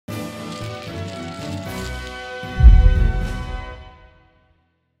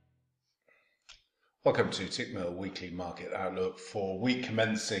Welcome to Tickmill Weekly Market Outlook for week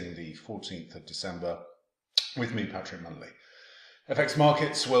commencing the 14th of December with me, Patrick Munley. FX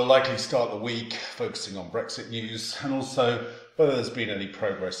markets will likely start the week focusing on Brexit news and also whether there's been any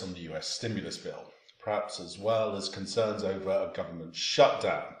progress on the US stimulus bill, perhaps as well as concerns over a government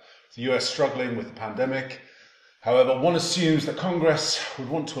shutdown. The US struggling with the pandemic. However, one assumes that Congress would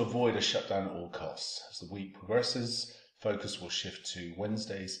want to avoid a shutdown at all costs. As the week progresses, focus will shift to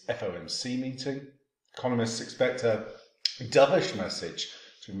Wednesday's FOMC meeting. Economists expect a dovish message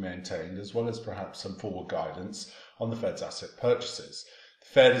to be maintained, as well as perhaps some forward guidance on the Fed's asset purchases. The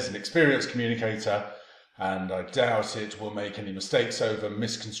Fed is an experienced communicator, and I doubt it will make any mistakes over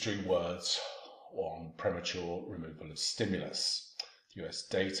misconstrued words on premature removal of stimulus. The US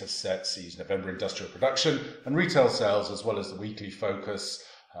data set sees November industrial production and retail sales, as well as the weekly focus,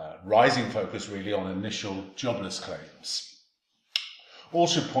 rising focus really on initial jobless claims. All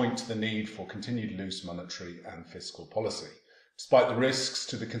should point to the need for continued loose monetary and fiscal policy. Despite the risks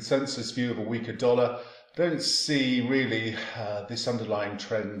to the consensus view of a weaker dollar, I don't see really this underlying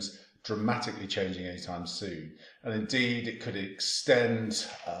trend dramatically changing anytime soon. And indeed, it could extend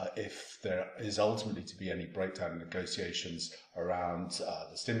if there is ultimately to be any breakdown in negotiations around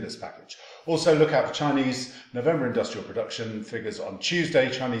the stimulus package. Also, look out for Chinese November industrial production figures on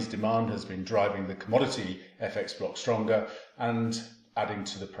Tuesday. Chinese demand has been driving the commodity FX block stronger and adding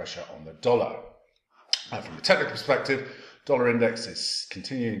to the pressure on the dollar. From a technical perspective, dollar index is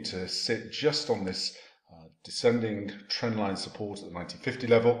continuing to sit just on this descending trendline support at the 1950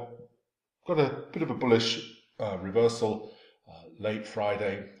 level. Got a bit of a bullish reversal late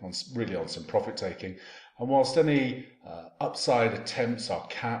Friday on some profit taking, and whilst any upside attempts are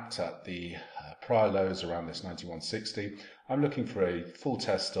capped at the prior lows around this 91.60, I'm looking for a full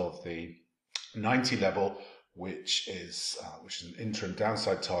test of the 90 level, which is an interim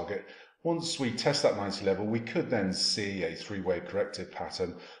downside target. Once we test that 90 level, we could then see a three-wave corrective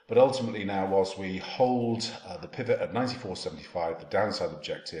pattern. But ultimately now, whilst we hold the pivot at 94.75, the downside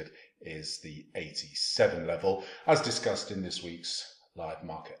objective is the 87 level, as discussed in this week's live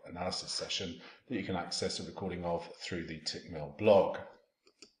market analysis session that you can access a recording of through the Tickmill blog.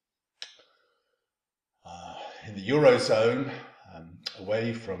 In the Eurozone,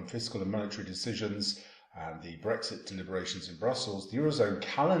 away from fiscal and monetary decisions and the Brexit deliberations in Brussels, the Eurozone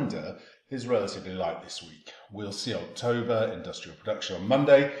calendar is relatively light this week. We'll see October industrial production on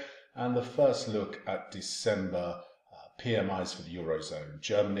Monday and the first look at December PMIs for the Eurozone,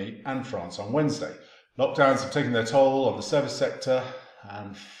 Germany and France on Wednesday. Lockdowns have taken their toll on the service sector,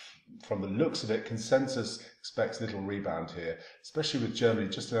 and from the looks of it, consensus expects little rebound here, especially with Germany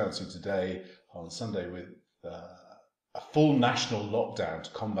just announcing today on Sunday with a full national lockdown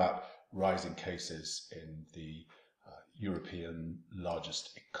to combat rising cases in the European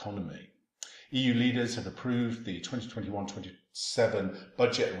largest economy. EU leaders have approved the 2021-27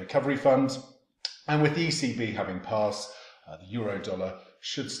 budget and recovery fund, and with the ECB having passed, the euro-dollar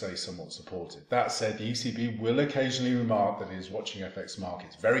should stay somewhat supported. That said, the ECB will occasionally remark that it is watching FX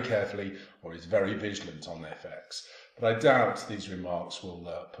markets very carefully or is very vigilant on FX. But I doubt these remarks will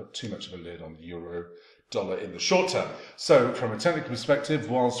put too much of a lid on the euro-dollar in the short term. So from a technical perspective,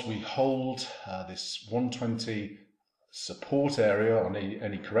 whilst we hold this 120 support area on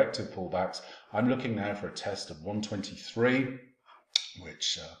any corrective pullbacks, I'm looking now for a test of 123,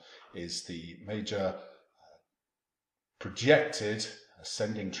 which is the major projected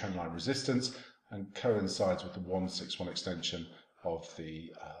ascending trendline resistance and coincides with the 161 extension of the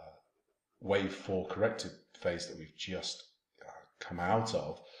wave 4 corrective phase that we've just come out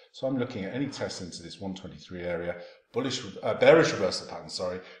of. So I'm looking at any test into this 123 area, bearish reversal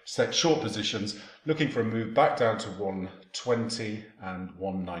pattern, set short positions, looking for a move back down to 120 and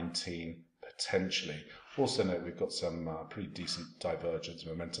 119 potentially. Also note we've got some pretty decent divergence,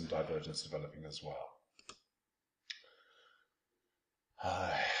 momentum divergence developing as well.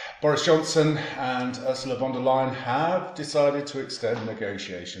 Boris Johnson and Ursula von der Leyen have decided to extend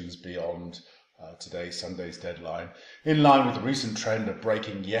negotiations beyond Sunday's deadline, in line with the recent trend of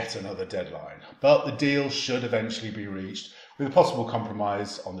breaking yet another deadline. But the deal should eventually be reached with a possible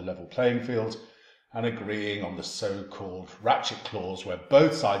compromise on the level playing field and agreeing on the so-called ratchet clause where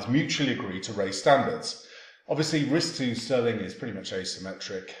both sides mutually agree to raise standards. Obviously, risk to sterling is pretty much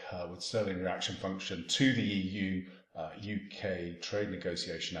asymmetric, with sterling reaction function to the EU UK trade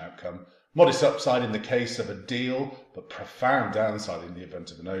negotiation outcome. Modest upside in the case of a deal, but profound downside in the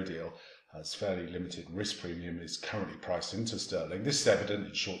event of a no deal, as fairly limited risk premium is currently priced into sterling. This is evident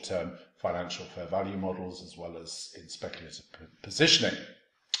in short-term financial fair value models as well as in speculative positioning.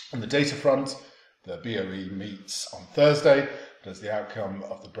 On the data front, the BOE meets on Thursday, but as the outcome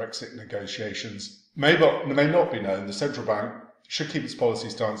of the Brexit negotiations may not be known, the central bank should keep its policy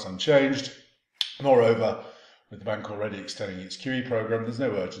stance unchanged. Moreover, with the bank already extending its QE programme, there's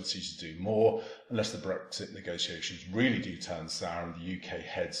no urgency to do more unless the Brexit negotiations really do turn sour and the UK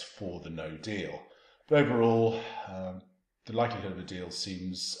heads for the no deal. But overall, the likelihood of a deal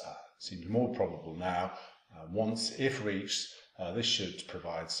seems more probable now. Once, if reached, this should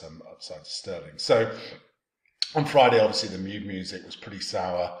provide some upside to sterling. So on Friday, obviously, the mood music was pretty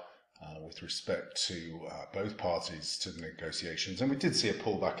sour with respect to both parties to the negotiations. And we did see a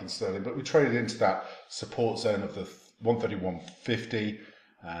pullback in sterling, but we traded into that support zone of the 131.50,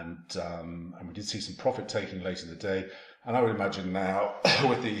 and we did see some profit taking late in the day. And I would imagine now,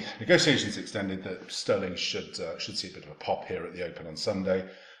 with the negotiations extended, that sterling should see a bit of a pop here at the open on Sunday.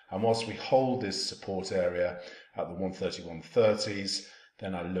 And whilst we hold this support area at the 131.30s,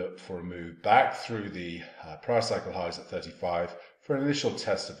 then I look for a move back through the prior cycle highs at 35 for an initial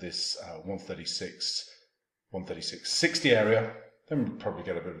test of this 136.60 area. Then we'll probably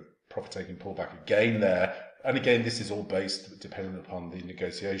get a bit of profit-taking pullback again there. And again, this is all based depending upon the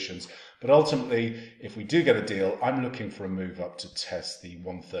negotiations. But ultimately, if we do get a deal, I'm looking for a move up to test the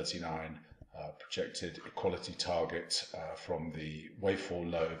 139 projected equality target from the wave 4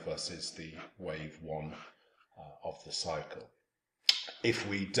 low versus the wave 1 of the cycle. If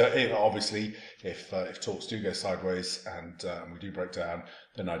we do, obviously, if talks do go sideways and we do break down,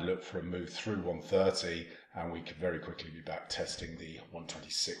 then I'd look for a move through 130, and we could very quickly be back testing the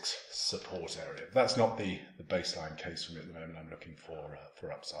 126 support area. That's not the baseline case for me at the moment. I'm looking for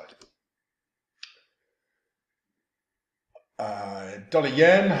upside. Dollar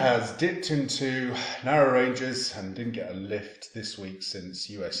yen has dipped into narrow ranges and didn't get a lift this week since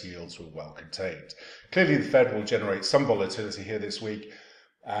US yields were well contained. Clearly, the Fed will generate some volatility here this week,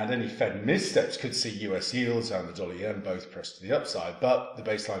 and any Fed missteps could see US yields and the dollar yen both pressed to the upside, but the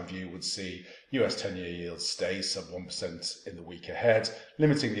baseline view would see US 10-year yields stay sub 1% in the week ahead,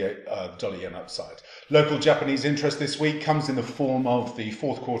 limiting the dollar yen upside. Local Japanese interest this week comes in the form of the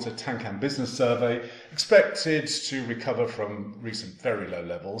fourth quarter Tankan business survey, expected to recover from recent very low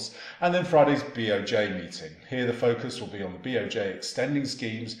levels, and then Friday's BOJ meeting. Here the focus will be on the BOJ extending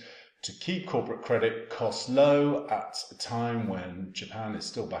schemes to keep corporate credit costs low at a time when Japan is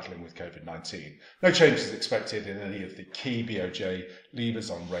still battling with COVID-19. No changes expected in any of the key BOJ levers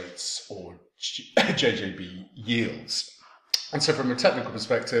on rates or JJB yields. And so from a technical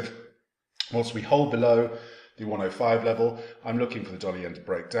perspective, whilst we hold below the 105 level, I'm looking for the dollar yen to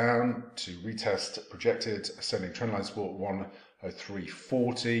break down to retest projected ascending trendline support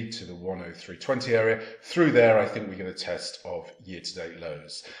 103.40 to the 103.20 area. Through there, I think we get a test of year-to-date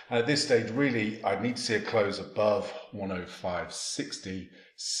lows. And at this stage, really, I need to see a close above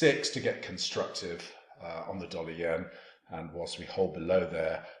 105.66 to get constructive on the dollar yen. And whilst we hold below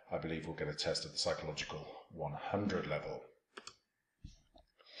there, I believe we'll get a test of the psychological 100 level.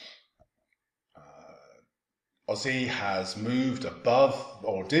 Aussie has moved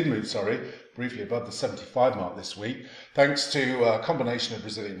briefly above the 75 mark this week, thanks to a combination of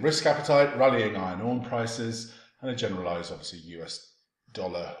Brazilian risk appetite, rallying iron ore prices, and a generalised, obviously, US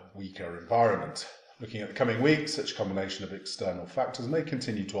dollar weaker environment. Looking at the coming weeks, such a combination of external factors may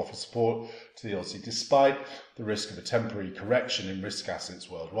continue to offer support to the Aussie, despite the risk of a temporary correction in risk assets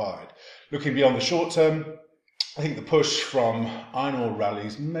worldwide. Looking beyond the short term, I think the push from iron ore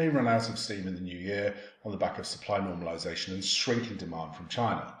rallies may run out of steam in the new year on the back of supply normalisation and shrinking demand from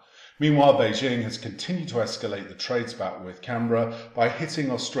China. Meanwhile, Beijing has continued to escalate the trade spat with Canberra by hitting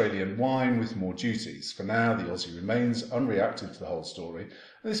Australian wine with more duties. For now, the Aussie remains unreactive to the whole story,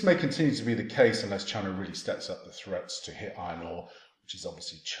 and this may continue to be the case unless China really steps up the threats to hit iron ore, which is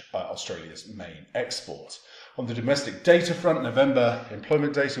obviously Australia's main export. On the domestic data front, November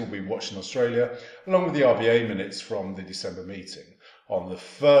employment data will be watched in Australia, along with the RBA minutes from the December meeting. On the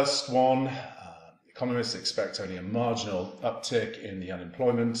first one, economists expect only a marginal uptick in the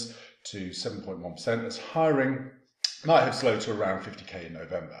unemployment to 7.1%, as hiring might have slowed to around 50k in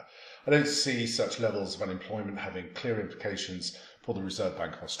November. I don't see such levels of unemployment having clear implications for the Reserve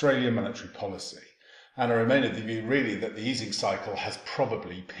Bank of Australia monetary policy. And I remain of the view, really, that the easing cycle has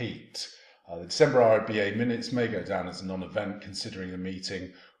probably peaked. The December RBA minutes may go down as a non-event, considering the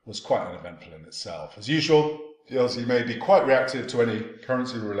meeting was quite uneventful in itself. As usual, the Aussie may be quite reactive to any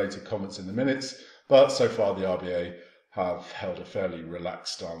currency-related comments in the minutes, but so far the RBA have held a fairly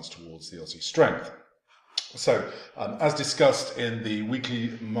relaxed stance towards the Aussie strength. So, as discussed in the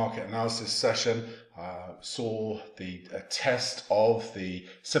weekly market analysis session, saw the test of the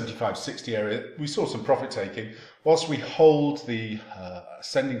 75.60 area. We saw some profit taking, whilst we hold the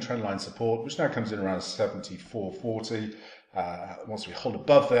ascending trendline support, which now comes in around 74.40, once we hold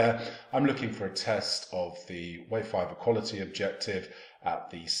above there, I'm looking for a test of the wave 5 equality objective at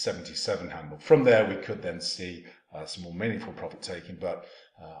the 77 handle. From there, we could then see some more meaningful profit taking, but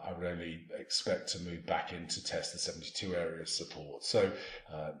I would only expect to move back in to test the 72 area of support. So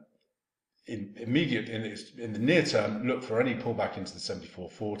in the near term, look for any pullback into the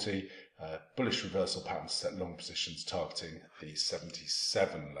 74.40, bullish reversal pattern to set long positions targeting the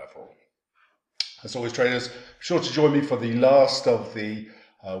 77 level. As always, traders, be sure to join me for the last of the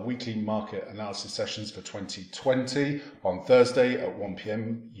weekly market analysis sessions for 2020 on Thursday at 1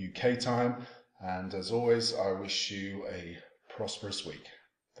 p.m. UK time. And as always, I wish you a prosperous week.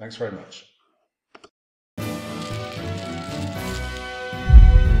 Thanks very much.